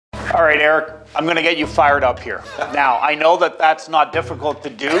All right, Eric, I'm going to get you fired up here. Now, I know that that's not difficult to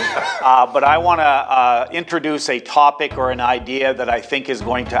do, but I want to introduce a topic or an idea that I think is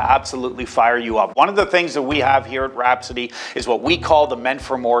going to absolutely fire you up. One of the things that we have here at Rhapsody is what we call the Meant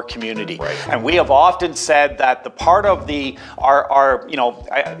for More community. Right. And we have often said that the part of our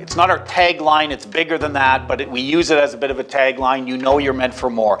it's not our tagline, it's bigger than that, but we use it as a bit of a tagline, you know you're meant for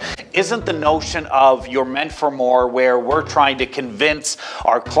more. Isn't the notion of you're meant for more where we're trying to convince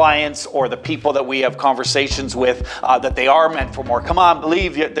our clients or the people that we have conversations with that they are meant for more. Come on,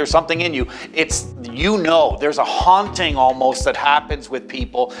 believe there's something in you. It's, there's a haunting almost that happens with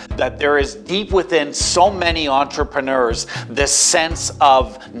people, that there is deep within so many entrepreneurs this sense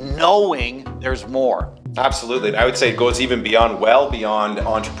of knowing there's more. Absolutely, and I would say it goes even well beyond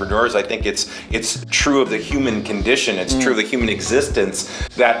entrepreneurs. I think it's true of the human condition. It's true of the human existence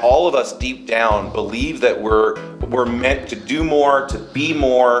that all of us deep down believe that we're meant to do more, to be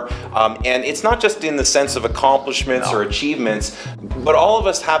more, and it's not just in the sense of accomplishments or achievements, but all of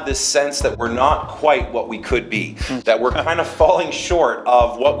us have this sense that we're not quite what we could be, that we're kind of falling short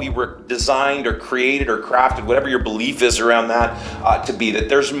of what we were designed or created or crafted, whatever your belief is around that, to be, that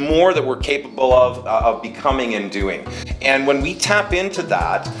there's more that we're capable of becoming and doing. And when we tap into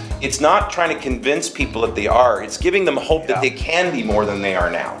that, it's not trying to convince people that they are, it's giving them hope that they can be more than they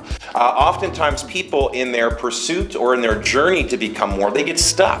are now. Oftentimes people in their pursuit or in their journey to become more, they get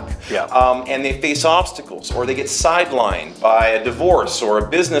stuck and they face obstacles, or they get sidelined by a divorce or a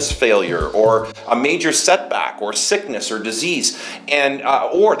business failure or a major setback or sickness or disease, and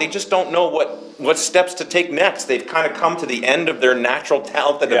or they just don't know what steps to take next. They've kind of come to the end of their natural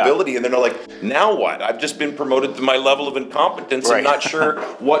talent and ability, and they're like, now what? I've just been promoted to my level of incompetence and not sure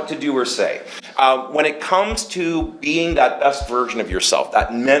what to do or say. When it comes to being that best version of yourself,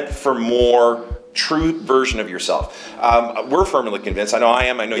 that meant for more true version of yourself, we're firmly convinced, I know I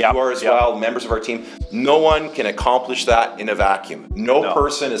am, I know you are as well, members of our team, no one can accomplish that in a vacuum. No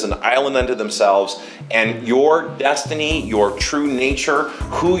person is an island unto themselves, and your destiny, your true nature,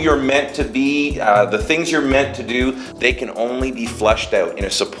 who you're meant to be, the things you're meant to do, they can only be fleshed out in a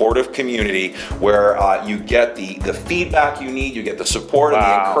supportive community where you get the feedback you need, you get the support and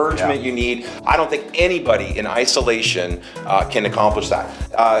the encouragement you need. I don't think anybody in isolation can accomplish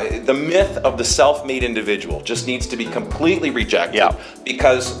that. The myth of the self-made individual just needs to be completely rejected,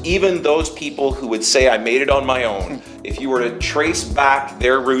 because even those people who would say I made it on my own, if you were to trace back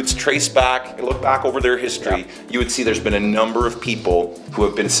their roots, look back over their history, you would see there's been a number of people who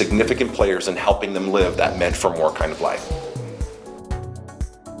have been significant players in helping them live that meant for more kind of life.